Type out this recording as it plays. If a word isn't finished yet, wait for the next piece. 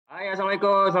Hai,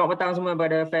 Assalamualaikum. Selamat petang semua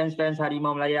kepada fans-fans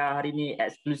Harimau Malaya. Hari ini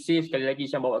eksklusif sekali lagi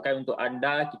saya bawakan untuk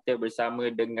anda. Kita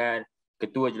bersama dengan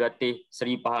ketua jurulatih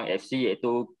Sri Pahang FC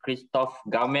iaitu Christophe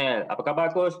Gamel. Apa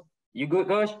khabar, Coach? You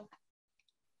good, Coach?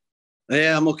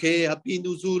 Yeah, I'm okay. Happy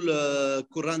Nuzul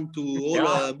Quran to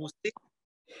all Muslims.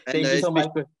 Thank you so much,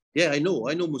 Coach. Yeah, I know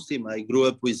Muslim. I grew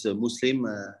up with a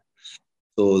Muslim.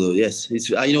 So yes,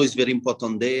 I know it's a very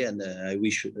important day, and I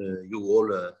wish you all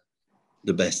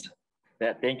the best.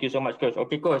 Yeah, thank you so much, Coach.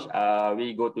 Okay, Coach,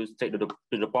 we go straight to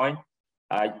the point.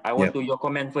 I want your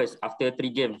comment first after 3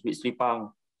 games with Sri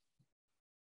Pahang.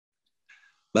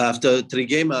 But after 3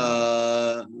 games,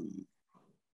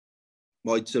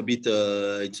 well, it's a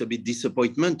bit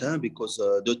disappointment, because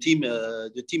the team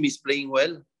is playing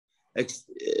well,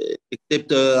 except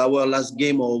our last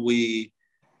game, or we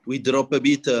drop a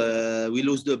bit. We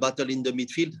lose the battle in the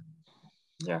midfield.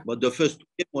 Yeah. But the first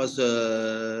game was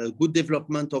a good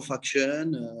development of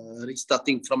action,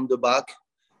 restarting from the back.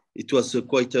 It was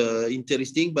quite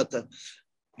interesting, but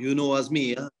you know, as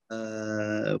me,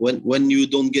 when you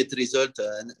don't get result,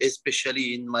 and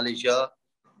especially in Malaysia,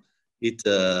 it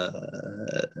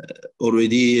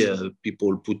already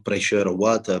people put pressure or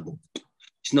what.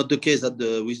 It's not the case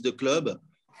with the club,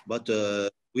 but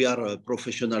we are a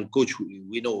professional coach.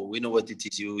 We know what it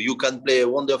is. You can play a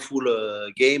wonderful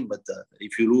game, but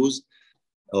if you lose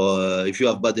or if you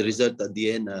have bad result at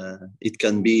the end, it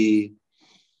can be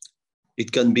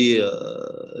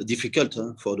difficult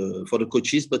for the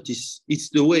coaches. But it's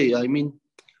the way. I mean,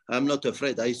 I'm not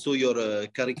afraid. I saw your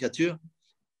caricature.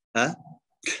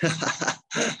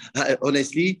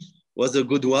 Honestly, was a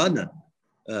good one.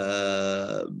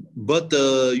 But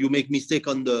you make mistake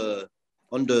on the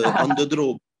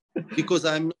draw, because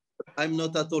I'm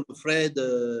not at all afraid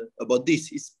about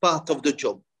this. It's part of the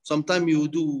job. Sometimes you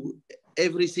do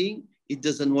everything, it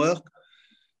doesn't work.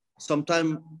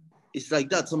 Sometimes it's like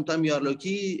that. Sometimes you are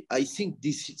lucky. I think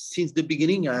since the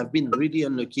beginning I have been really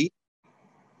unlucky,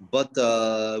 but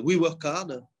we work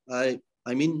hard. I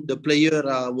mean, the players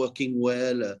are working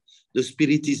well. The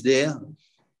spirit is there.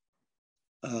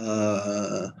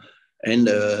 And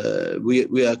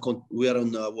we are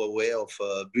on our way of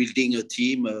building a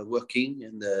team, working,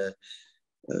 and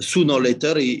sooner or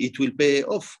later it will pay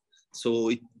off. So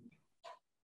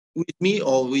with me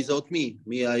or without me,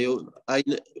 I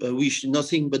wish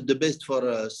nothing but the best for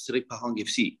Sri Pahang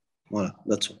FC. Voilà,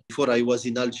 that's all. Before I was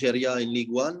in Algeria in League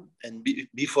One, and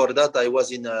before that I was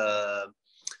in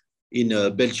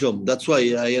Belgium. That's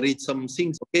why I read some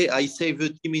things. Okay, I saved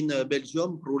a team in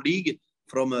Belgium Pro League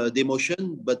from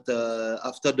demotion, but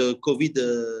after the COVID,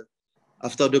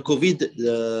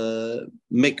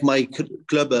 make my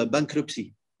club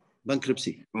bankruptcy.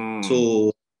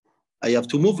 So I have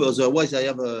to move. Otherwise, I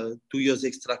have a 2 years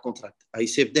extra contract. I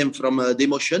saved them from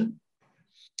demotion.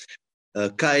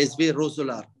 KSV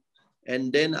Roselar,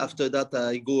 and then after that,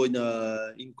 I go in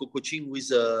co-coaching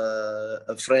with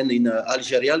a friend in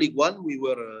Algeria League One. We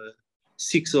were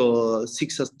six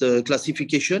at the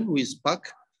classification with PAC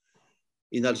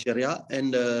in Algeria,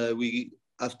 and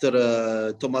after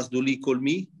Thomas Dooley called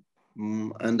me,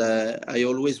 and I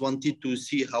always wanted to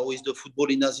see how is the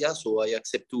football in Asia, so I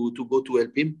accept to go to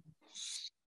help him.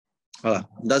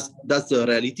 That's the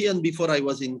reality. And before I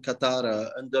was in Qatar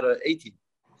under 18.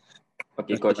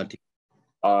 Okay, Coach.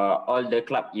 All the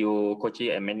club you coach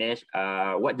and manage,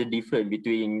 what the difference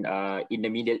between in the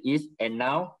Middle East and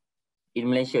now in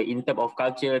Malaysia in terms of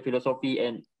culture, philosophy,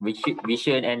 and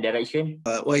vision and direction?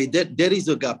 There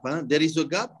is a gap. There is a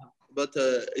gap, but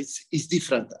it's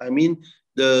different. I mean,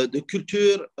 the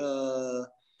culture.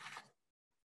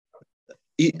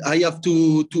 I have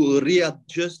to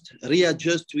readjust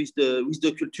with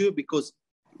the culture, because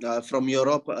from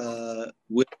Europe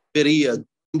we're very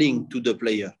demanding to the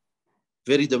player,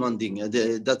 very demanding.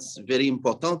 That's very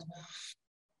important,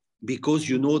 because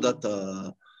you know that.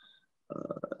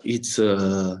 It's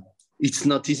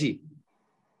not easy.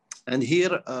 And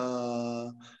here,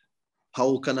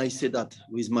 how can I say that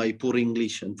with my poor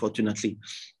English, unfortunately?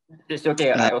 It's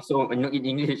okay. I also not in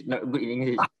English, not good in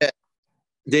English.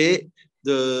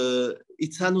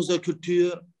 It's another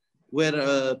culture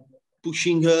where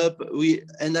pushing up.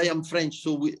 And I am French,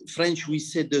 so French we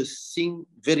say the thing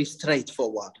very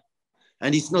straightforward,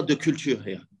 and it's not the culture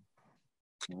here.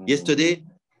 Yesterday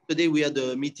we had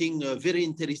a meeting, a very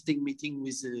interesting meeting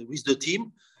with the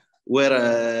team, where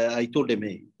I told them,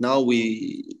 hey, now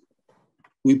we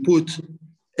put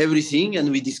everything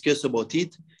and we discuss about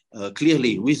it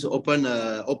clearly with open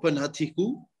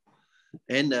article,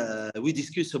 and we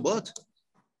discuss about,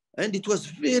 and it was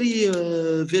very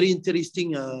very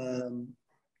interesting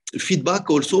feedback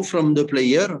also from the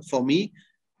player for me,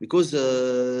 because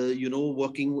you know,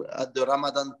 working at the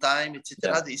Ramadan time,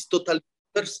 etc. It's totally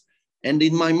diverse. And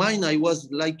in my mind, I was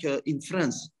like in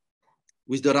France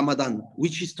with the Ramadan,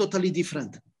 which is totally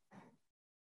different.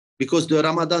 Because the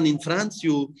Ramadan in France,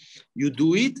 you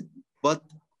do it, but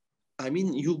I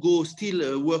mean, you go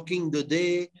still working the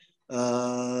day.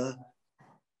 And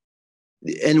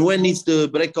when it's the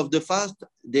break of the fast,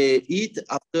 they eat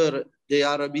after they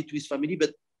are a bit with family,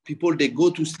 but people, they go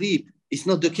to sleep. It's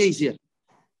not the case here.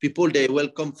 People, they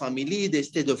welcome family, they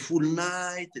stay the full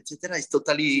night, etc. It's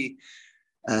totally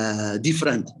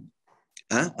different.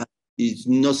 It's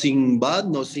nothing bad,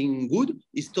 nothing good.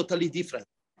 It's totally different.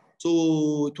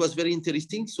 So it was very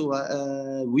interesting. So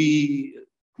we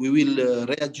will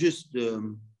readjust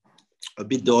a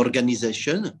bit the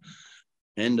organization,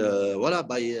 and voila,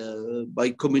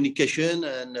 by communication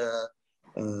and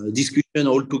discussion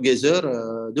all together,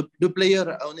 the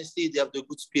player, honestly, they have the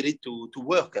good spirit to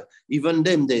work. Even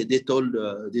them, they told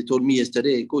me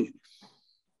yesterday, coach,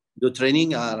 the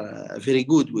training are very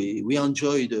good. We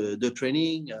enjoy the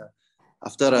training.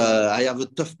 After I have a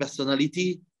tough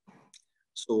personality,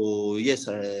 so yes,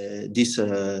 this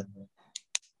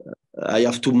I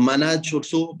have to manage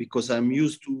also, because I'm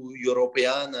used to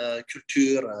European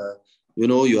culture. You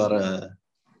know, you are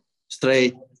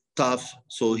straight, tough.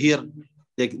 So here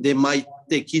they might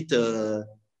take it.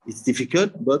 It's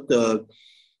difficult, but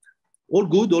all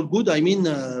good, all good. I mean,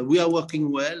 we are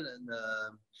working well, and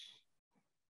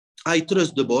I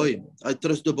trust the boy. I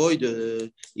trust the boy.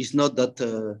 It's not that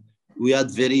we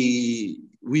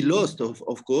lost,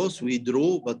 of course, we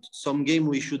drew, but some game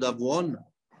we should have won.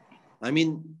 I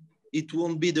mean, it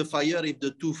won't be the fire if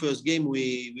the two first game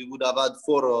we would have had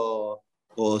 4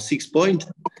 or 6 points.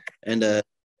 And I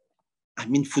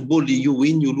mean, football, you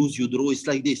win, you lose, you draw. It's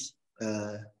like this.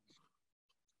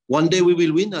 One day we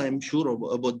will win. I'm sure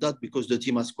about that, because the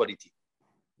team has quality.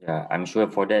 Yeah, I'm sure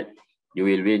for that you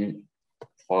will win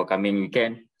for coming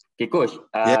weekend. Okay, coach.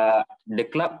 The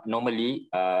club normally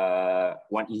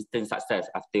want instant success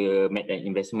after make an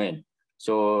investment.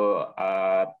 So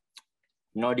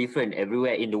no different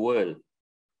everywhere in the world.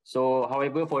 So,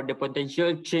 however, for the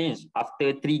potential change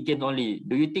after 3 games only,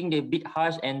 do you think they're a bit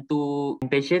harsh and too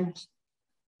impatient?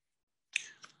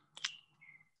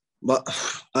 But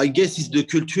I guess it's the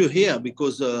culture here,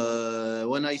 because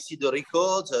when I see the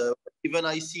records, even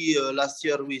I see last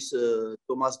year with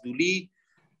Thomas Dooley,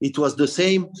 it was the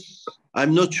same.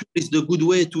 I'm not sure it's the good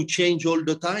way to change all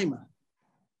the time,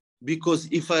 because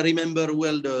if I remember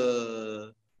well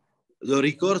the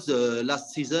records,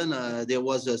 last season there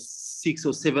was a 6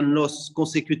 or 7 losses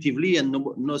consecutively, and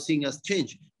nothing has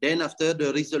changed. Then after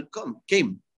the result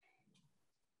came.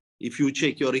 If you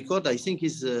check your record, I think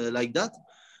it's like that.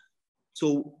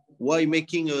 So why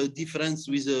making a difference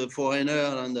with a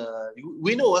foreigner? And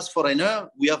we know as foreigner,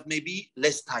 we have maybe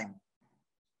less time.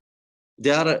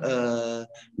 They are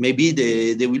maybe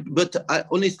they will, but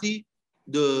honestly,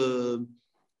 the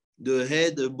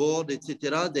head, the board,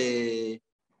 etc. They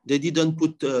didn't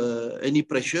put any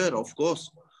pressure. Of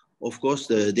course,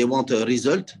 they want a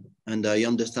result, and I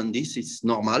understand this. It's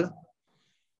normal,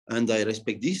 and I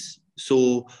respect this.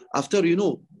 So after, you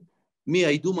know, me,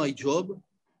 I do my job.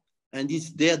 And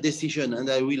it's their decision, and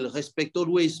I will respect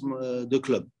always the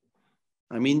club.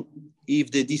 I mean, if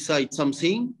they decide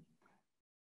something,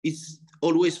 it's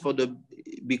always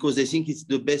because they think it's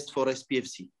the best for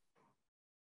SPFC.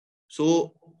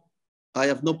 So I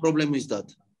have no problem with that.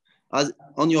 As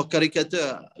on your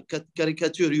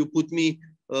caricature, you put me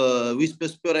with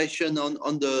perspiration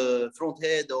on the front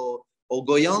head or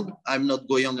goyang. I'm not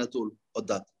goyang at all on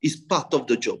that. It's part of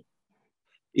the job.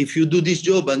 If you do this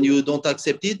job and you don't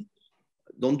accept it,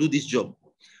 don't do this job.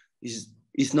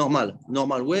 It's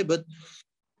normal way, but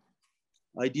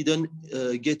I didn't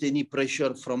get any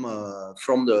pressure from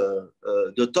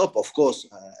the top. Of course,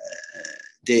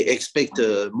 they expect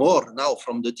more now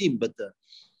from the team, but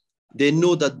they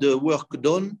know that the work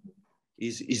done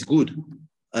is good,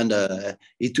 and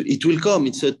it will come.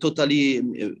 It's a totally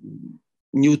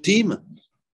new team,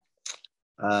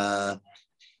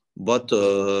 but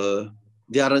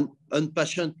they are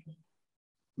impatient.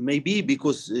 Maybe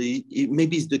because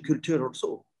maybe it's the culture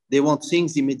also. They want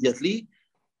things immediately.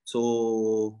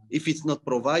 So if it's not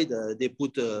provided, they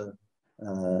put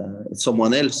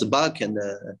someone else back, and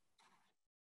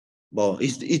well,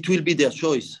 it will be their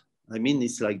choice. I mean,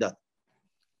 it's like that.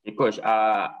 Hey, Coach,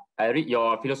 I read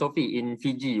your philosophy in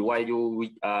Fiji while you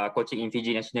coaching in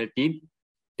Fiji national team,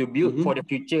 to build for the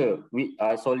future with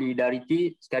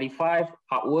solidarity, sacrifice,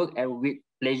 hard work, and with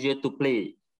pleasure to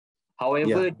play.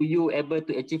 However, do you able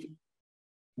to achieve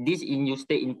this in you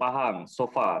stay in Pahang so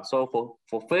far. So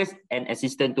for first an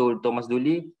assistant to Thomas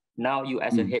Dooley, now you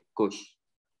as a head coach.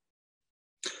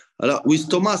 With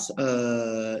Thomas,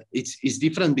 it's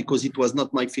different because it was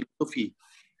not my philosophy.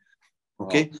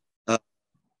 Okay.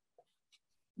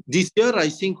 This year, I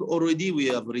think already we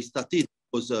have restarted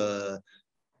because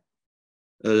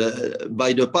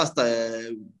by the past,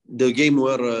 the game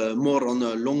were more on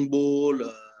a long ball,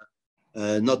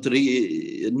 not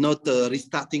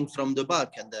restarting from the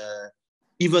back. And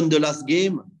even the last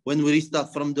game, when we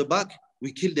restart from the back,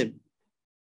 we kill them.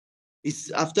 It's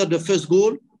after the first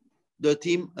goal, the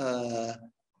team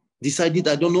decided,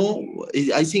 I don't know,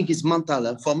 I think it's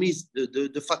mental. For me,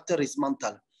 the factor is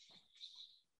mental.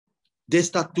 They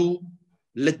start to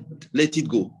let it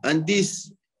go. And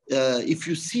this, if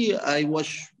you see, I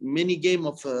watch many games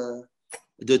of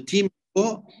the team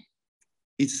before,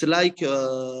 it's like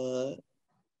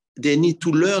they need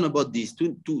to learn about this,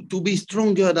 to be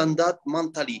stronger than that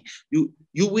mentally. You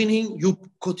winning, you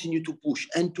continue to push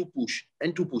and to push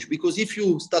and to push. Because if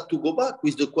you start to go back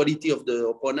with the quality of the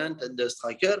opponent and the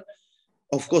striker,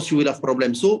 of course you will have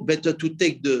problems. So better to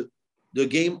take the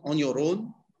game on your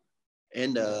own.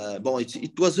 And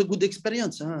it was a good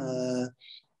experience. Huh?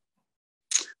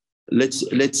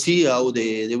 Let's see how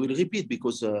they will repeat,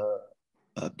 because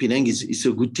Penang is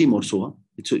a good team also. Huh?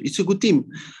 It's a good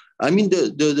team. I mean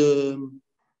the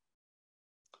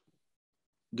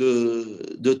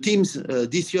teams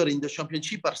this year in the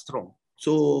championship are strong.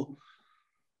 So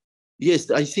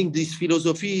yes, I think this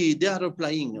philosophy they are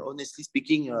applying. Honestly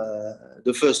speaking,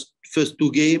 the first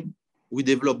two games we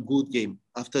develop good game.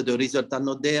 After the results are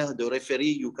not there, the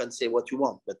referee, you can say what you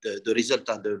want, but the result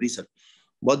are the result.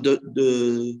 But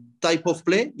the type of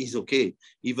play is okay.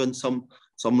 Even some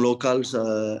locals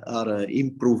are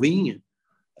improving.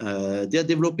 They are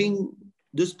developing.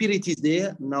 The spirit is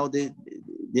there. Now they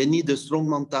need a strong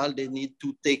mental. They need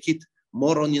to take it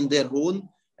more on their own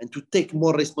and to take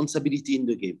more responsibility in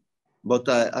the game. But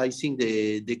I think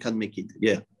they can make it.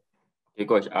 Yeah. Okay,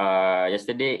 coach.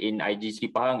 Yesterday in IG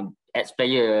Sri Pahang,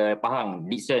 ex-player Pahang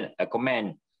did send a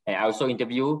comment, and I also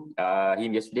interviewed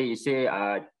him yesterday. He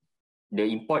said the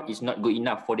import is not good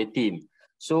enough for the team.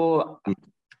 So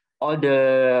all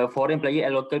the foreign player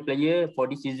and local player for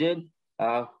this season,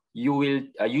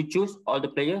 you choose all the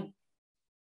player?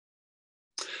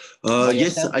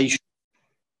 Yes, I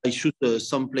shoot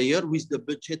some player with the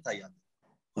budget I have.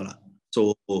 Voilà.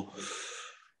 So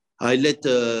I let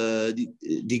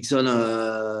Dixon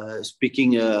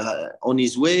speaking on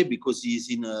his way, because he's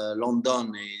in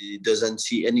London. He doesn't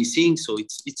see anything. So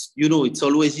it's it's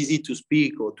always easy to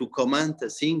speak or to comment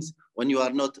things when you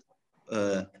are not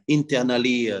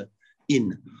internally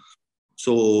in.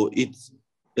 So it's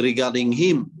regarding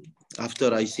him.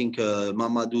 After I think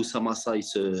Mamadou Semasa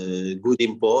is a good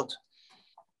import.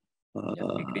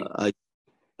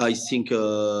 I think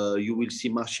you will see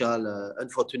Marshall.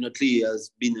 Unfortunately, has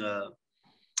been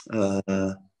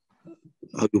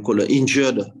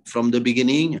injured from the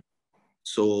beginning.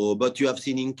 So, but you have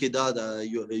seen in Kedah,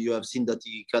 you have seen that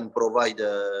he can provide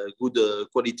a good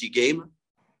quality game.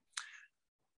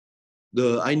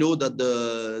 I know that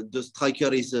the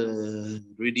striker is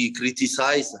really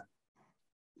criticized,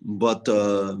 but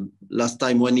last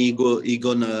time when he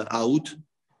gone out.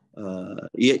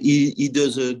 He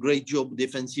does a great job,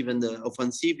 defensive and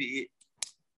offensive.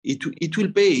 It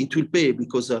will pay. It will pay,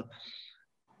 because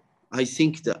I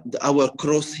think that our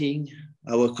cross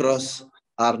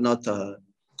are not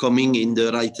coming in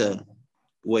the right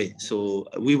way. So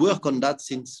we work on that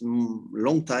since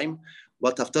long time.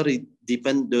 But after, it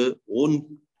depends the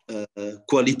own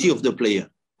quality of the player.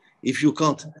 If you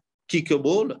can't kick a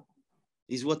ball,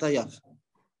 is what I have.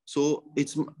 So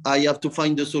I have to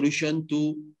find the solution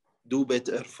to do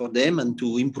better for them and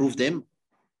to improve them.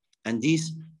 And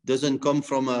this doesn't come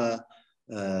from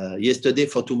yesterday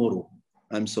for tomorrow.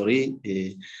 I'm sorry,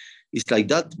 it's like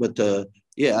that. But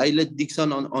yeah, I let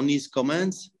Dixon on his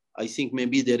comments. I think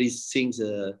maybe there is things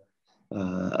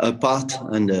apart,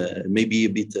 and maybe a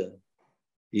bit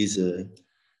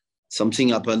something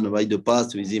happened by the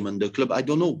past with him and the club. I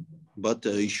don't know, but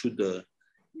he should.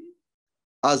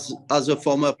 As a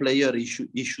former player,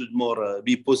 he should more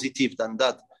be positive than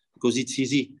that, because it's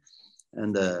easy,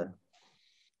 and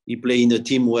he play in a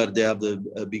team where they have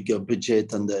a bigger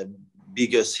budget and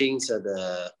bigger things. And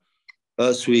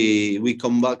us, we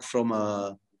come back from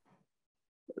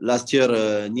last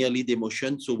year nearly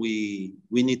demotion, so we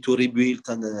need to rebuild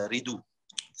and redo.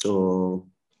 So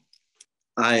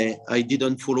I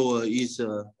didn't follow his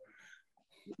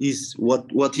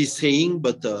what he's saying,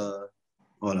 but.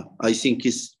 Voilà. I think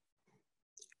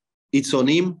it's on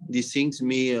him. These things,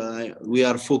 we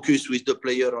are focused with the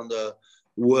player on the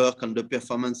work and the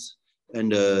performance,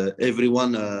 and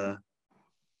everyone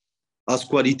has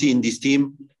quality in this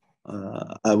team.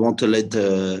 I want to let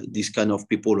these kind of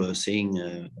people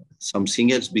saying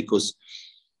something else, because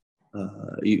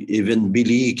even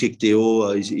Billy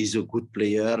Kekteo is a good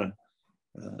player.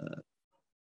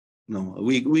 No,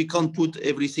 we can't put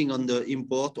everything on the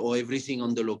import or everything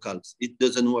on the locals. It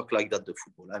doesn't work like that, the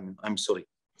football. I'm sorry.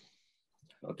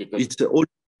 Okay, coach. It's all.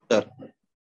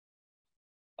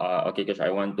 Okay, coach,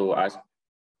 I want to ask,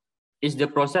 is the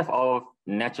process of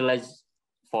naturalize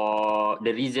for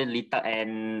the reason Lita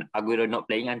and Aguero not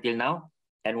playing until now?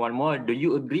 And one more, do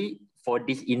you agree for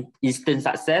this instant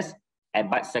success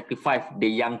but sacrifice the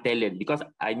young talent? Because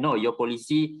I know your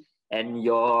policy and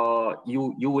you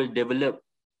will develop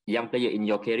young player in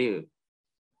your career.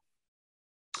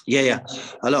 Yeah.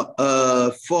 Alors,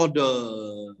 for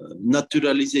the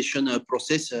naturalization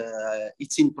process,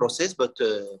 it's in process, but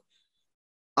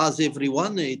as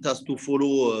everyone, it has to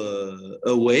follow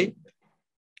a way.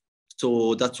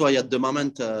 So that's why at the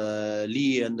moment,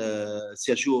 Lee and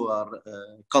Sergio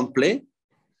can't play.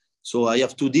 So I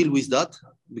have to deal with that,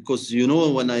 because, you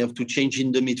know, when I have to change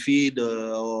in the midfield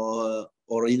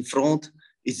or in front,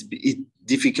 it's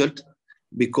difficult,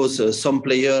 because some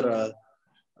players,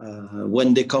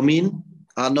 when they come in,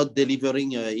 are not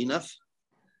delivering enough.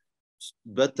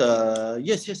 But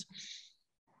yes,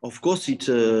 of course,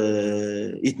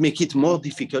 it makes it more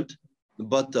difficult.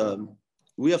 But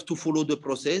we have to follow the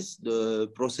process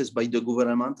by the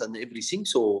government and everything.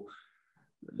 So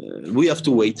we have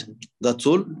to wait. That's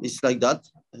all. It's like that.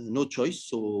 No choice.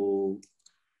 So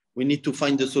we need to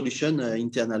find the solution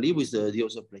internally with the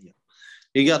other player.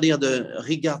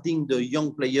 Regarding the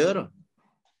young player,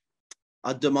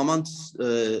 at the moment,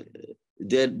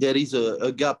 there is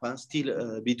a gap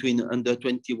still between under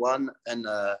 21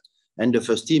 and the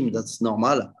first team. That's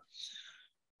normal.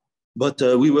 But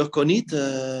we work on it.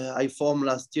 I formed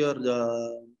last year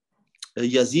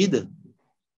Yazid,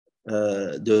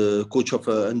 the coach of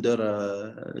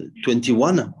under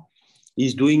 21.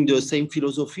 He's doing the same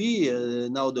philosophy.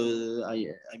 Now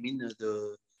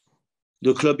the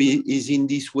club is in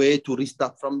this way to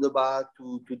restart from the back,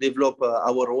 to develop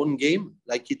our own game,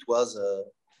 like it was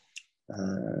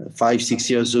 5-6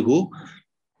 years ago.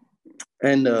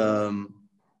 And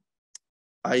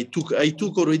I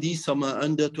took already some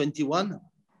under 21,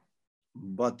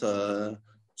 but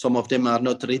some of them are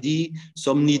not ready.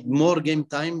 Some need more game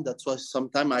time. That's why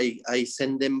sometimes I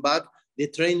send them back. They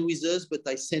train with us, but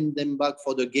I send them back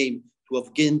for the game to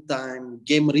have game time,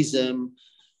 game rhythm,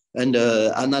 and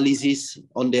analysis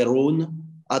on their own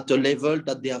at a level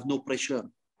that they have no pressure,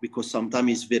 because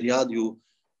sometimes it's very hard.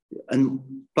 And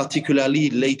particularly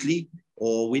lately,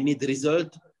 or we need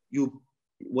result.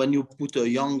 When you put a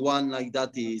young one like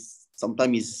that, is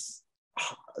sometimes is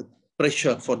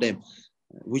pressure for them,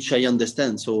 which I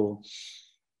understand. So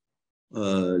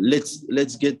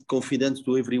let's get confidence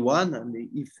to everyone, and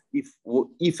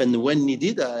if and when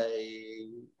needed,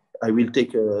 I will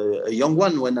take a young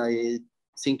one when I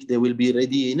think they will be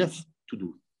ready enough to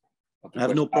do. Okay, I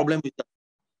have no problem with that.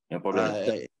 No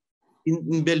problem.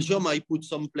 In Belgium, I put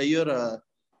some player.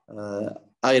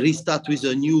 I restart with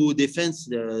a new defense.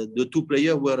 The two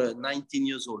players were 19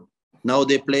 years old. Now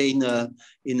they play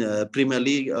in Premier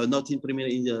League, not in Premier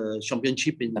League, in the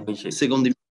Championship, in second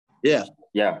division. Yeah.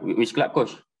 Yeah. Which club,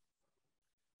 coach?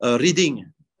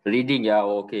 Reading. Reading. Yeah.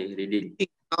 Okay. Reading.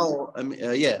 Now,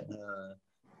 yeah.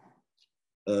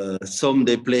 Some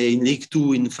they play in League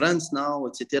 2 in France now,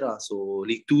 etc. So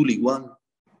League 2, League 1.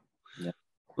 Yeah.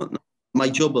 My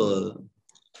job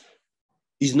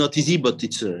is not easy, but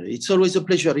it's always a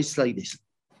pleasure. It's like this.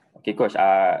 Okay, coach.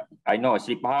 I know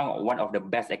Sri Pahang, one of the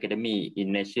best academy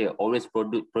in Malaysia, always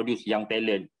produce young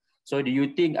talent. So do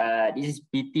you think this is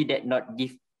pity that not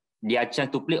give their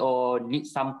chance to play, or need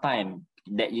some time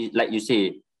that like you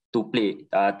say, to play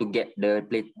to get the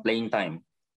playing time?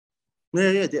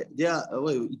 Yeah.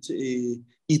 Well,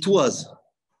 it was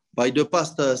by the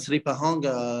past. Sri Pahang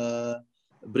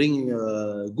bring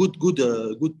good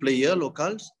player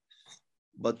locals,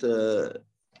 but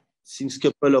since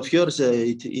couple of years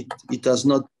it has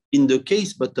not been the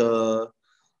case. But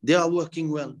they are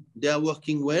working well.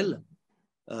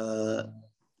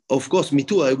 Of course, me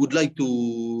too. I would like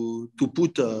to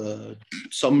put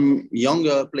some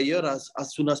younger player as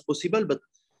soon as possible, but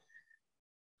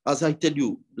as I tell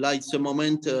you, like the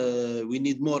moment we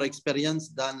need more experience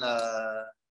than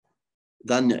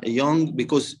young,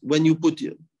 because when you put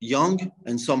young,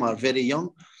 and some are very young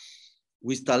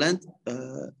with talent,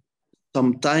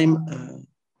 sometimes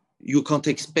you can't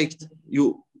expect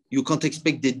you can't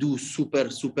expect they do super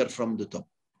from the top.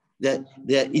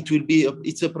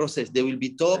 It's a process. They will be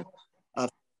top,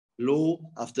 after low,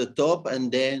 after top,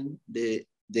 and then they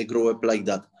grow up like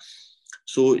that.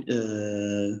 So,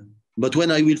 but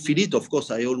when I will feel it, of course,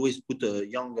 I always put a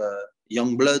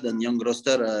young blood and young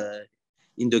roster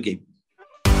in the game.